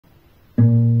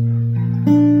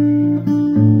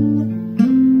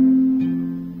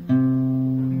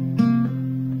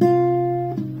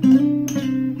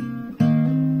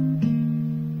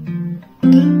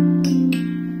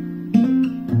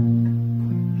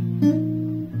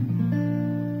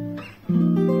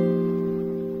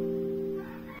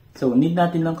So, need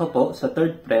natin lang po sa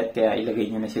 3rd fret, kaya ilagay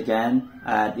nyo na siya dyan.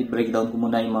 At i-breakdown ko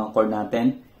muna yung mga chord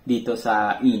natin dito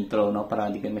sa intro, no? Para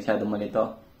hindi kayo masyadong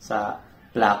malito sa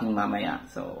plucking mamaya.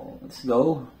 So, let's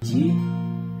go. G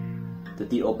to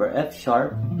D over F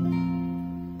sharp.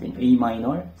 Then A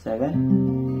minor,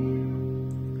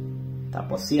 7.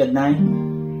 Tapos C at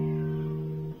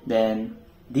 9. Then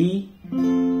D.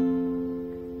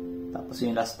 Tapos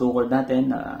yung last 2 chord natin,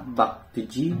 back to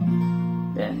G.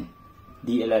 Then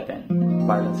D11,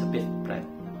 parallel sa 5th fret.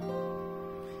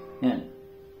 Yan.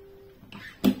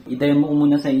 I-demo ko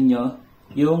muna sa inyo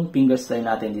yung fingerstyle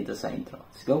natin dito sa intro.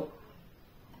 Let's go.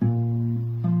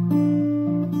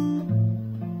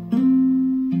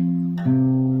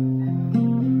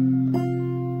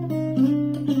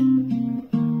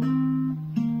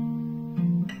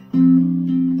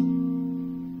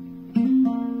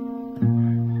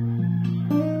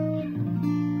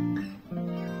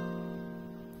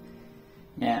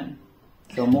 Yan.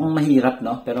 So, mukhang mahirap,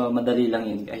 no? Pero madali lang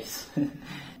yun, guys.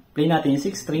 Play natin yung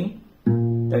 6th string,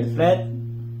 3rd fret,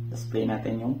 tapos play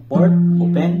natin yung 4th,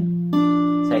 open,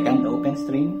 2nd, open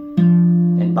string,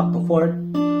 then back to 4th,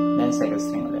 then 2nd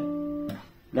string ulit.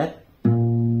 Let.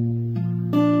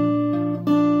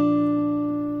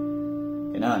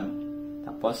 Ganun.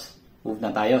 Tapos, move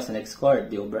na tayo sa next chord,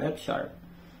 D over F sharp.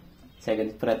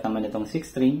 2nd fret naman itong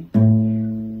 6th string.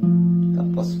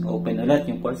 Tapos, open ulit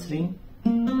yung 4th string.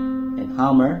 Then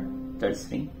hammer, 3rd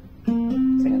string,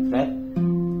 2nd fret.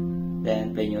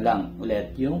 Then play nyo lang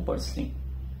ulit yung 4th string.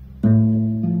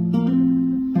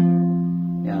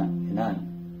 Yan, yan.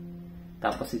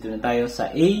 Tapos dito na tayo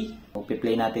sa A.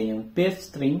 Play natin yung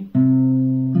 5th string,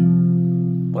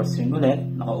 4th string ulit.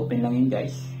 Naka-open lang yun,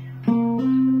 guys.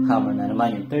 Hammer na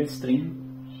naman yung 3rd string.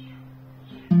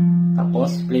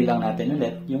 Tapos play lang natin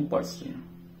ulit yung 4th string.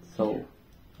 So,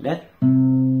 ulit.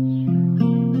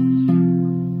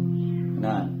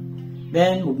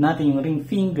 Then, move natin yung ring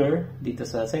finger dito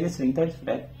sa 2nd string, 3rd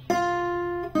fret.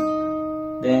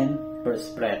 Then, 1st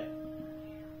fret.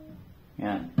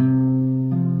 Yan.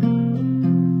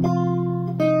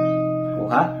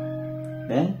 Kuha.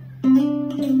 Then,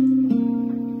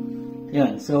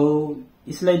 yun. So,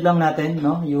 slide lang natin,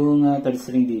 no, yung 3rd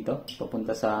string dito,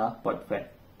 papunta sa 4th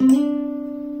fret.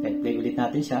 Then, play ulit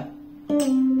natin siya.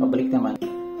 Pabalik naman.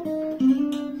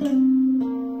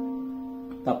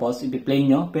 Tapos, i-play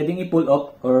nyo. Pwedeng i-pull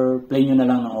up or play nyo na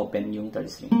lang ng open yung 3rd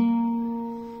string.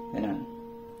 Ganun.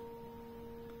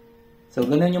 So,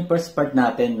 ganun yung first part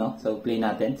natin, no? So, play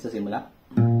natin sa simula.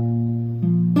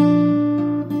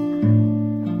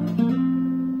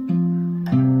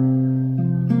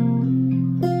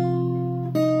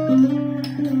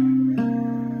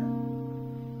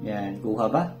 Yan. Kuha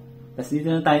ba? Tapos,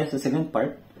 dito na tayo sa second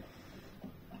part.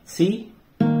 C.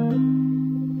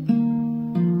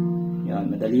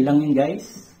 Madali lang yun,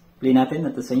 guys. Play natin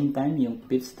at the same time yung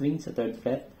 5th string sa 3rd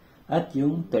fret at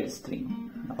yung 3rd string.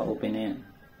 Naka-open na yan.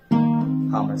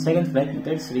 Hammer 2nd fret yung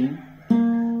 3rd string.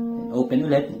 Then open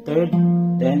ulit yung 3rd.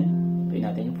 Then play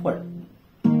natin yung 4th.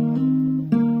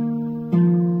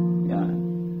 Yan.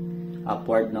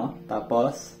 Upward, no?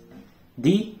 Tapos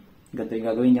D. Ganito yung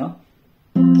gagawin nyo.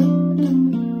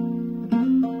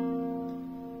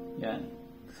 Yan.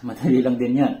 Madali lang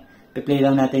din yan. I-play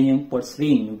lang natin yung 4th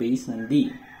string, yung bass ng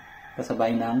D.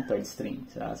 Kasabay ng 3rd string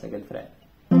sa 2nd fret.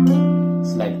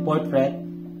 Slide 4th fret.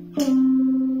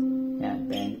 Yan.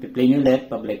 Then, i-play nyo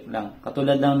ulit, pabalik lang.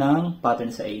 Katulad lang ng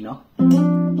pattern sa A, no?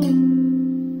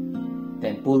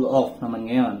 Then, pull off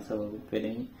naman ngayon. So,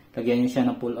 pwede lagyan nyo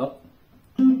siya ng pull off.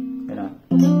 Ganun.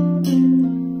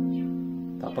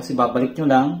 Tapos, ibabalik nyo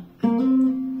lang.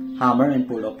 Hammer and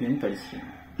pull off yung 3rd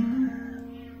string.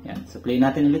 Yan. So, play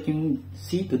natin ulit yung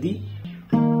C to D.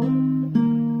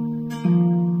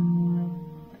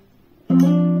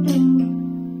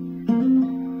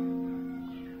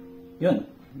 Yun.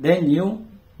 Then, yung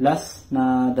last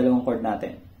na dalawang chord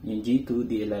natin. Yung G to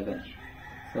D11.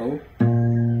 So,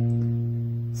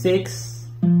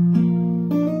 6.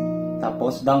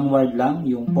 Tapos, downward lang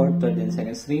yung 4th, 3rd, and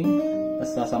 2nd string.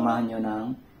 Tapos, sasamahan nyo ng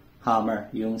hammer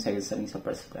yung 2nd string sa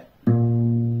 1st fret.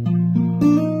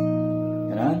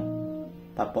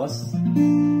 Tapos,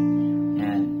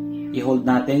 yan. I-hold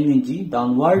natin yung G,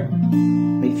 downward.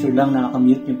 Make sure lang na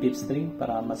naka-mute yung 5th string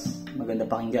para mas maganda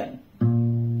pakinggan.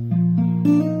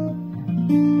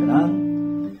 Ganun.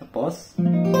 Tapos,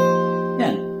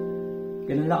 yan.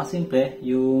 Ganun lang kasimple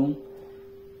yung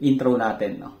intro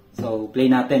natin, no? So, play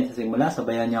natin sa simula.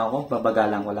 Sabayan niyo ako.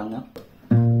 Babagalan ko lang, no?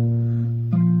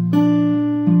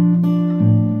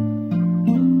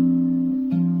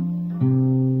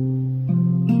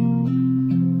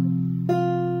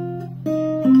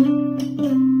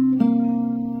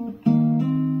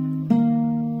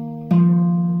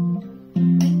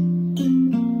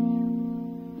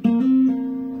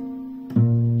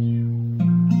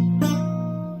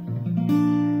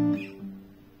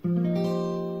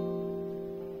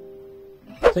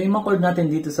 So yung mga chord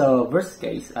natin dito sa verse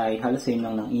guys ay halos same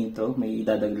lang ng intro. May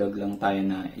idadaglag lang tayo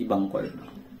na ibang chord.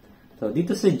 So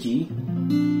dito sa G,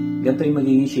 ganito yung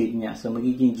magiging shape niya. So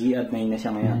magiging G at 9 na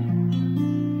siya ngayon.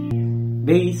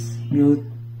 Bass, mute,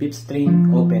 5th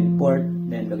string, open 4th,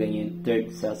 then lagay niyo yung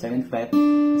 3rd sa 7th fret,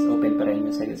 tapos open pa rin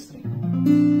yung 2nd string.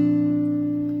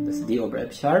 Tapos D over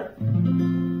F sharp,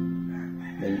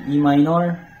 then E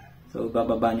minor. So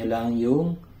bababa nyo lang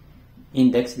yung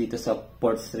index dito sa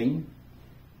 4th string.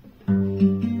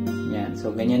 Yan.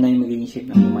 So, ganyan na yung magiging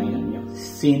shape ng E minor nyo.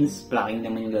 Since, plucking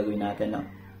naman yung gagawin natin, no?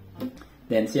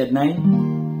 Then, C at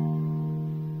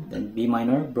 9. Then, B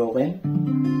minor, broken.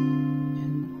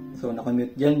 Yan. So,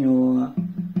 nakamute dyan yung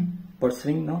 4th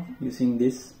string, no? Using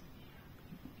this.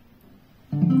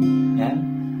 Yan.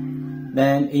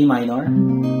 Then, A minor.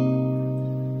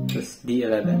 Tapos,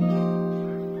 D11.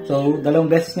 So,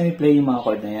 dalawang beses na i-play yung mga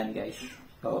chord na yan, guys.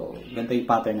 So, ganito yung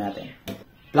pattern natin.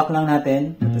 Pluck lang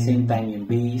natin, at the same time yung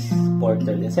bass, 4th,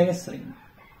 3rd, and 2nd string.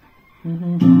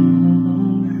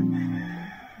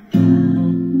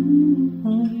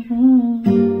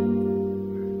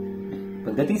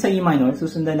 Pagdating sa E minor,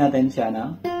 susundan natin siya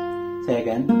ng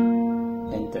 2nd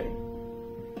and 3rd.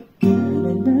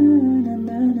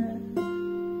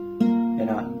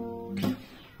 Ganon.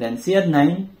 Then C at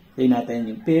 9, play natin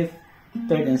yung 5th,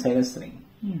 3rd, and 2nd string.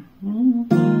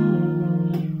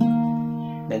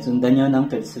 Then, sundan nyo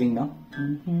ng 3rd string, no?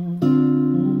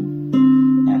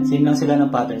 Yan, same lang sila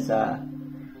ng pattern sa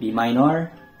B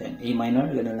minor, then A minor,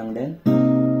 ganoon lang din.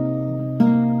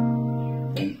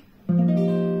 Then,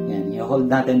 yan,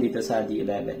 i-hold natin dito sa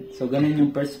D11. So, ganun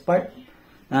yung first part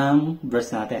ng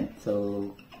verse natin. So,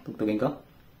 tugtugin ko.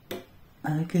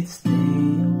 I could stay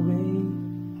away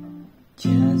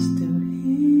just to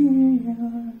hear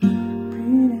your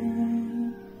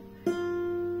breathing.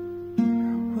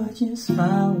 Would you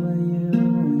smile while you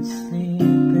were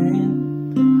sleeping?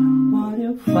 While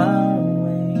you're far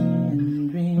away and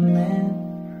dreaming?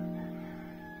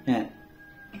 Yan.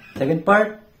 Second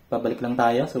part, pabalik lang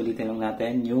tayo. So, ulitin lang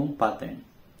natin yung pattern.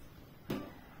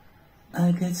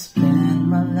 I could spend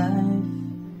my life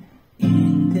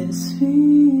in this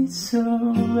sweet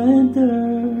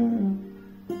surrender.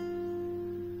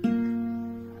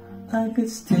 I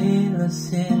could stay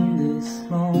lost in this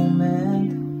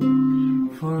moment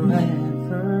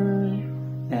forever.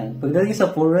 Yan. Pagdating sa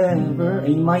forever,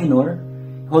 A minor,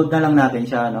 hold na lang natin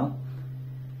siya, no?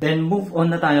 Then, move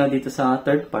on na tayo dito sa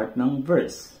third part ng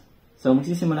verse. So,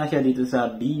 magsisimula siya dito sa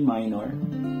B minor,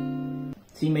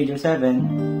 C major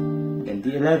 7, then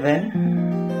D11,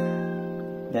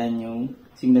 then yung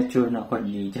signature na chord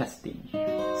ni Justin,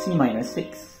 C minor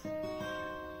 6.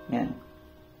 Yan.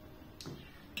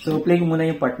 So, play ko muna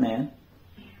yung part na yan.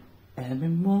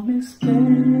 Every moment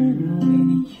spent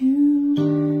with you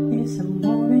is a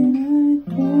moment I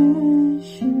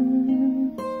treasure.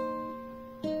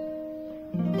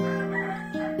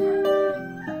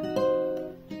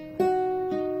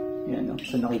 Yan, no?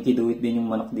 So, nakikiduwit din yung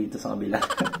manok dito sa kabila.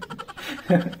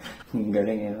 Ang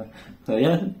galing, eh. No? So,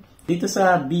 yan. Dito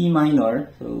sa B minor,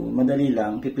 so, madali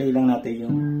lang. Piplay lang natin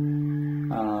yung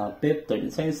 5th, 3rd, and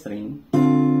 2nd string.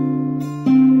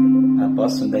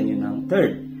 Tapos, sundan yun ng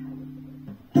 3rd.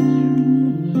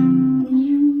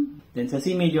 Then, sa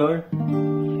C major,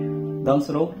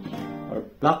 downstroke or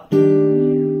pluck.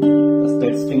 Tapos,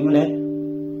 3rd string ulit.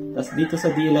 Tapos, dito sa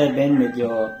D11,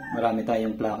 medyo marami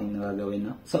tayong plucking na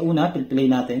gagawin. No? Sa una, play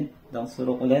natin.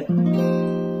 Downstroke ulit.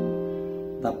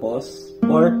 Tapos,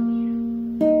 4th,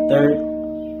 3rd,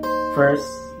 1st,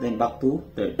 then back to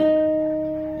 3rd.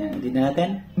 Yan, hindi na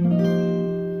natin.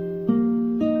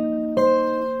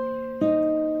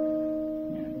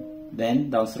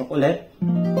 Then, downstroke ulit.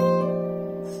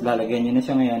 Lalagyan nyo na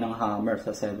siya ngayon ng hammer sa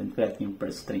 7th fret, yung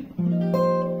first string.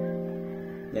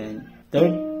 Then,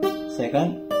 3rd,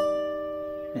 2nd,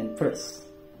 and 1st,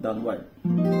 downward.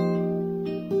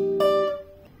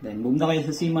 Then, move na kayo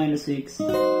sa C minor 6.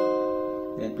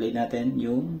 Then, play natin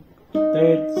yung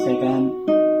 3rd, 2nd,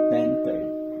 then 3rd.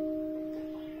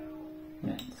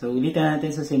 Yan. So, ulitin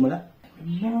natin sa simula.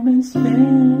 Every moment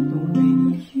spent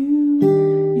with you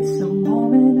is a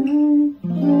moment I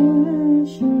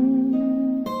treasure.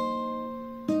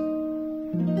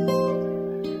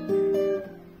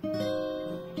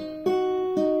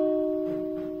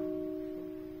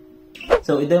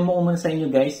 So, i-demo ko muna sa inyo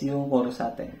guys yung chorus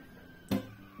natin.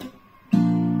 I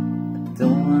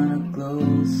don't wanna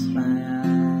close my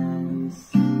eyes,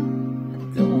 I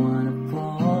don't wanna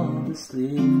fall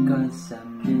asleep, cause I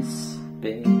miss you,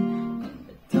 babe, and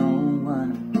I don't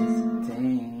wanna miss a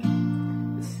thing.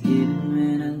 Cause even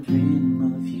when I dream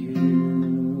of you,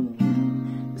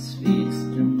 the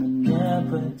sweetest dream I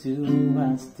never do,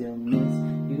 I still miss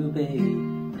you, babe.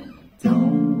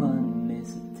 Don't wanna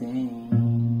miss a thing.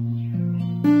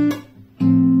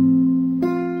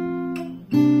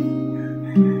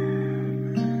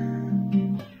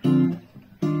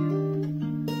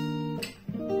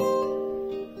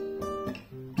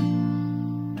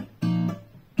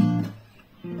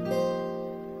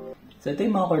 So, ito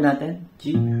yung mga chord natin.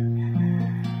 G.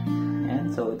 Ayan.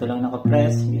 So, ito lang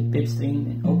naka-press, mute 5th string,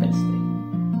 and open string.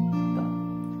 Ito.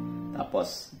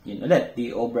 Tapos, yun ulit. D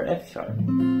over F sharp.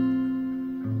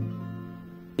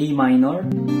 A minor.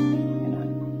 Ayan.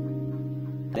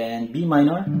 Then, B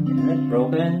minor. Yun ulit.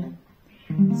 Broken.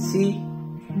 C.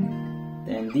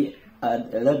 Then, D add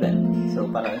 11. So,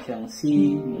 parang siyang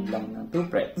C, move lang ng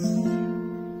 2 frets.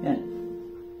 Ayan.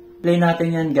 Play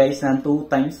natin yan, guys, ng 2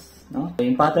 times. No? So,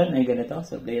 yung pattern ay ganito.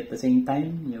 So, play at the same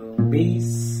time yung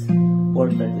bass,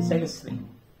 4th and 2nd string.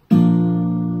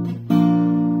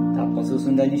 Tapos,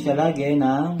 susundan nyo siya lagi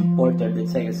ng 4th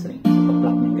and 2nd string. So,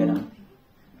 pa-pluck nyo gano'n.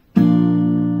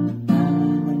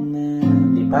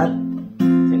 Lipat.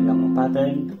 Same lang yung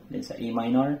pattern. Then sa A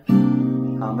minor,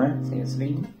 hammer, 2nd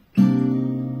string.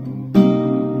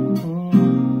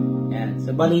 Yan.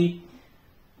 So, bali,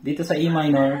 dito sa A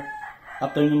minor,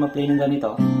 after nyo ma-play ng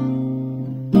ganito,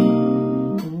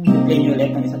 play nyo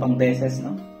ulit ng isa pang beses,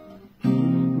 no?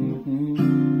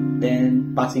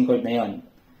 Then, passing chord na yon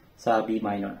sa B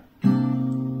minor.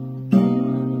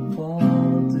 Don't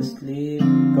fall to sleep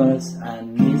cause I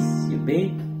miss you,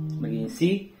 babe. Maging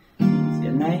C,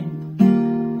 C9,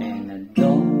 and I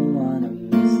don't wanna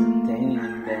miss a thing.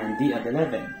 Then D at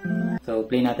 11. So,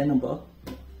 play natin ng buo.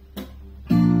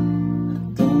 I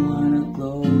don't wanna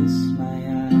close my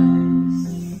eyes.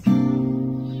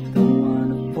 Don't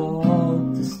wanna fall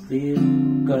to sleep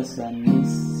cause I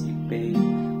miss you, babe.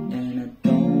 And I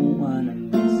don't wanna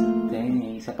miss a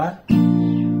thing. Isa pa?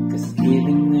 Cause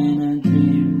even when I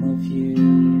dream of you,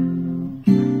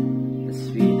 the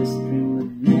sweetest dream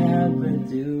would never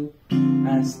do.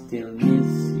 I still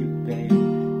miss you, babe.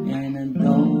 And I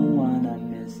don't wanna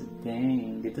miss a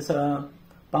thing. Dito sa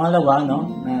pangalawa,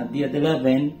 no? Na D at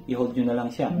 11, i-hold nyo na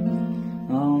lang siya.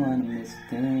 Oh, wanna miss a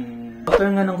thing. After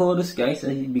nga ng chorus, guys,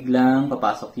 ay biglang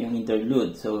papasok yung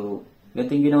interlude. So,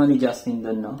 ganito yung ginawa ni Justin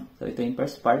doon, no? So, ito yung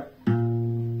first part.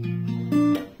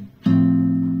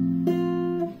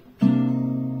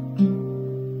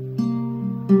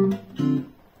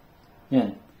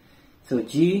 Yan. So,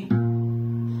 G.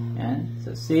 Yan.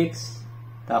 So, 6.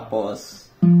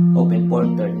 Tapos, open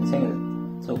 4th, 3rd, and 2nd.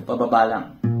 So, pababa lang.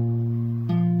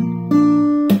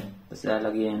 Tapos,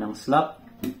 lalagyan ng slap.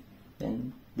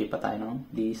 Then, di pa tayo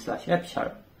ng D slash F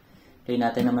sharp. Play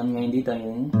natin naman ngayon dito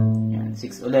yung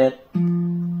 6 ulit,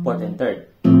 4th and 3rd.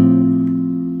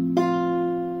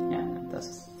 Yan. Tapos,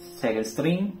 2nd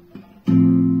string.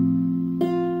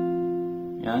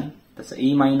 Yan. Tapos, sa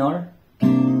E minor.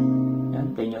 Yan.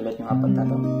 Play nyo ulit yung apat na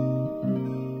to.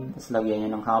 Tapos, lagyan nyo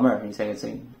ng hammer, yung 2nd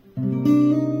string.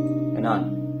 Ganon.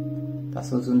 Tapos,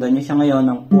 susundan nyo siya ngayon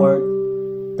ng 4th,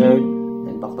 3rd,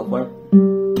 then back to 4th.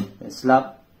 Then, slap.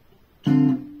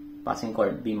 Passing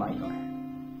chord, B minor.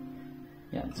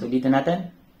 Yan. So, dito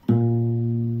natin.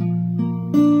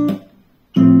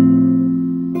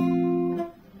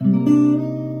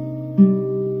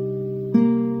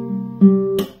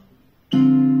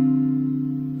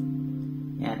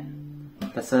 Yan.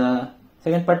 Tapos,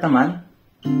 second part naman,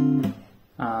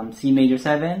 C major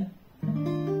 7.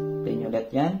 Play nyo ulit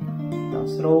yan. Down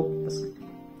stroke. Tapos,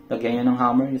 lagyan nyo ng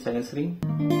hammer, yung 2nd string.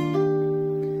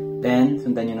 Then,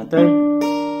 sundan nyo ng 3rd.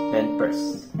 Then,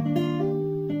 1st.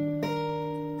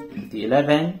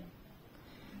 D11.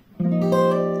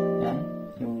 Yan.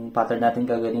 Yung pattern natin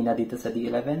kaganina dito sa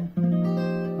D11.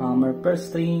 Hammer, 1st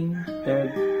string.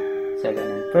 3rd, 2nd,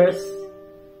 and 1st.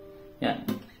 Yan.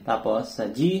 Tapos,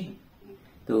 sa G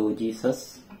to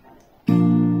Jesus.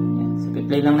 Yan. So,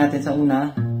 play lang natin sa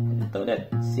una. Ito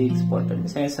ulit. 6, 4, 3,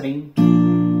 2nd string.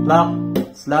 Pluck,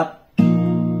 slap.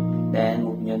 Then,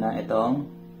 move nyo na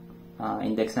itong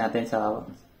index natin sa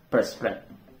 1st fret.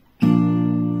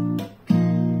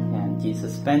 And G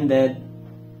suspended,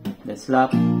 then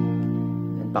slap,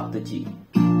 then back to G.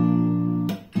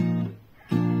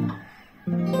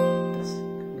 Tapos,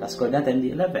 last chord natin,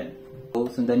 D11. So,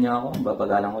 sundan nyo ako,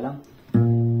 babagalan ko lang.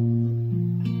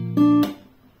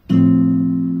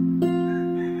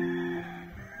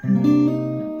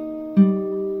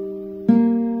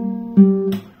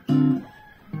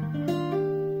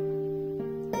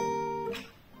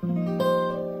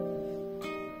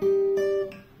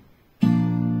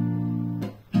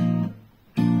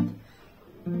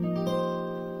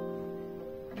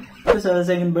 So, sa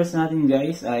second verse natin,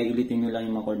 guys, ay ulitin nyo lang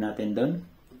yung mga chord natin doon.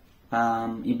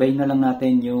 Ibayin na lang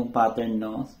natin yung pattern,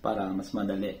 no, para mas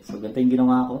madali. So, ganito yung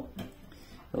ginawa ko.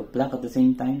 So, pluck at the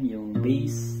same time yung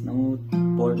bass, note,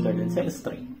 4/3 and 2nd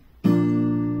string.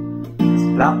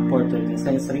 Pluck, 4/3 and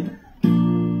 2nd string.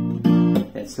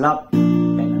 Then slap,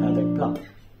 then another pluck.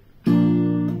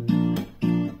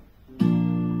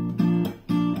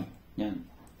 Yan.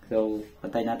 So,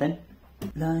 patay natin.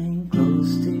 Lying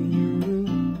close to you,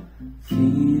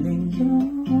 feeling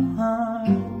your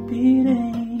heart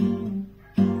beating,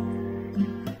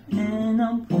 and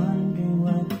I'm wondering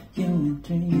what you're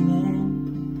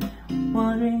dreaming,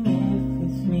 wondering if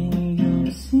it's me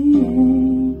you're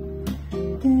seeing.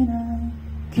 Then I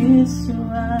kiss your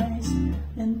eyes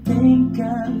and think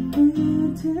I'm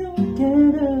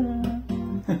together.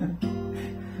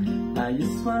 I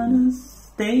just wanna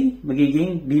stay.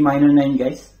 Magiging B minor 9,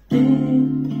 guys.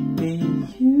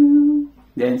 With you.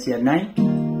 Then siya 9.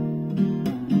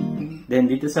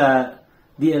 Then dito sa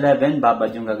D11,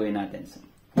 babad yung gagawin natin. So,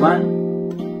 1,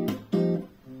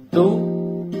 2,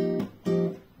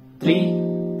 3,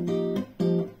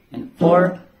 and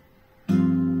 4.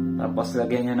 Tapos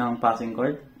lagyan nyo ng passing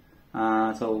chord.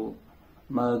 So,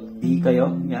 mag-D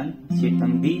kayo. Yan. Shift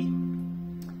ng D.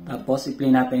 Tapos,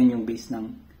 i-play natin yung bass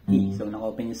ng E. So,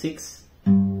 naka-open yung 6.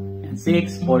 Yan.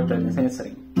 6, 4/3 and 2nd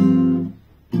string.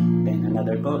 Then,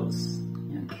 another chorus.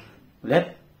 Yan. Ulit.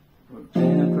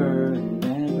 Forever and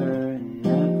never and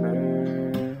never.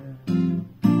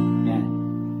 Yan.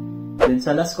 Then,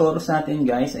 sa last chorus natin,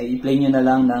 guys, ay i-play nyo na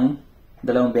lang ng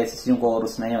 2 beses yung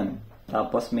chorus na yon.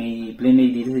 Tapos, may play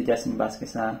dito si Justin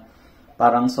Vasquez na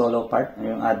parang solo part,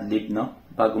 yung ad-lib, no?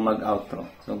 Bago mag-outro.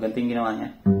 So, ganito yung ginawa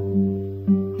niya.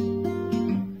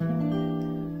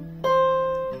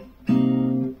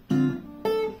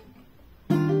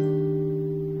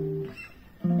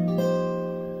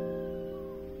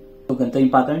 So, ganito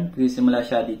yung pattern. Simula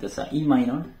siya dito sa E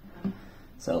minor.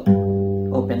 So,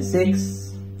 open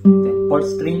 6, then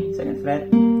 4th string, 2nd fret,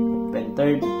 open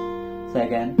 3rd,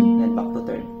 2nd, then back to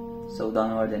 3rd. So,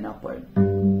 downward and upward.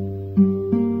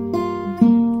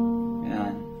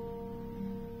 Yan.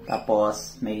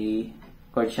 Tapos, may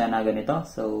chord siya na ganito.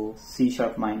 So, C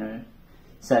sharp minor,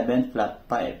 7, flat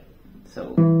 5.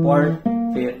 So, 4th,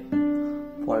 5th,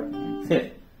 4th,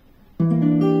 5th.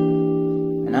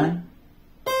 Ganun.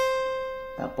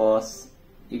 Tapos,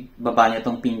 ibaba nyo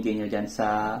itong pinky nyo dyan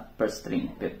sa 1st string,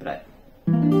 5th fret.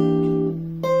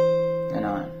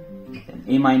 Ganun. Then,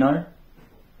 A minor.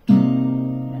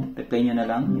 Play nyo na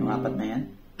lang yung 4 na yan.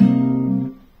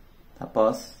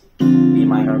 Tapos, B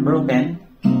minor broken.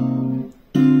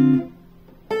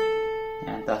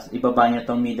 Yan. Tapos, ibaba nyo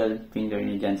itong middle finger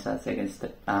nyo dyan sa 2nd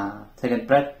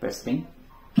fret, 1st string.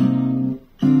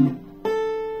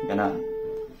 Ganon.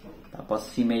 Tapos,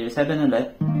 C major 7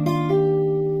 ulit.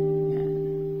 Yan.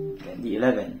 Then,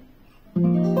 D11.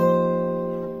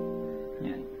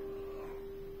 Yan.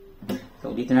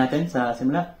 So, dito natin sa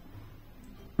simula.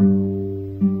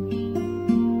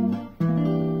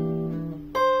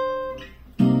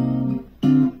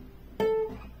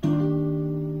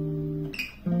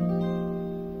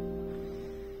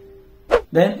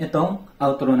 Then, itong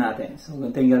outro natin. So,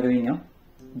 ganito yung gagawin nyo.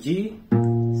 G,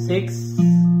 6,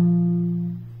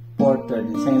 4/3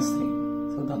 and 2nd string.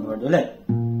 So, downward ulit.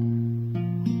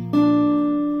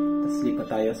 Tapos, lipat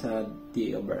tayo sa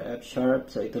D over F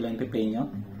sharp. So, ito lang piplay nyo.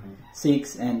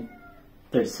 6 and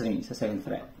 3rd string sa 2nd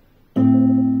fret.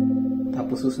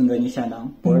 Tapos, susundan nyo siya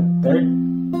ng 4th, 3rd.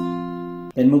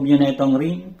 Then, move nyo na itong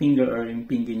ring finger or ring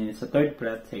pinky nyo sa 3rd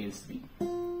fret, 2nd string.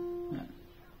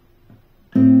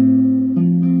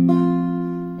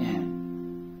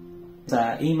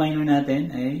 Sa A minor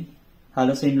natin ay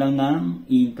halos same lang ng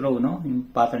intro, no? Yung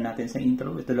pattern natin sa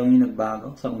intro. Ito lang yung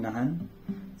nagbago sa unahan.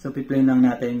 So, piplay lang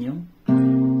natin yung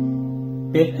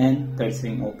 5th and 3rd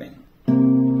string open.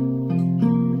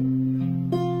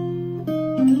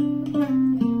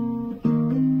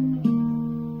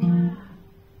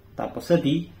 Tapos sa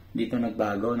D, dito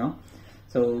nagbago, no?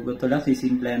 So, ito lang,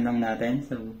 sisimplehan lang natin.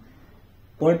 So,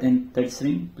 4th and 3rd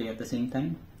string, play at the same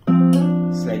time.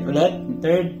 Slide ulit,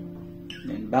 3rd.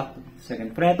 Then back to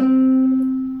 2nd fret.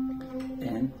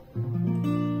 And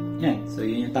yan. So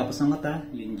yun yung tapos ng mata,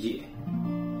 yung G.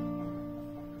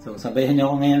 So sabayan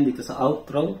niyo ako ngayon dito sa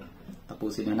outro.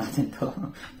 Tapusin na natin to.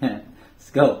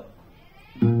 Let's go.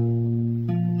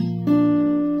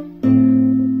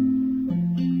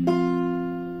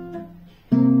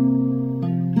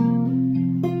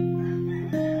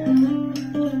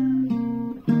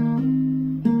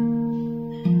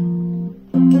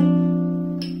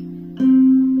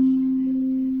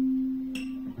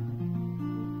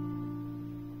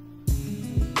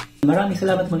 Maraming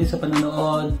salamat muli sa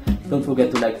panonood. Don't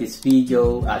forget to like this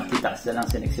video at kita na lang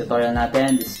sa next tutorial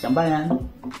natin. This is JamBayan.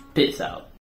 Peace out!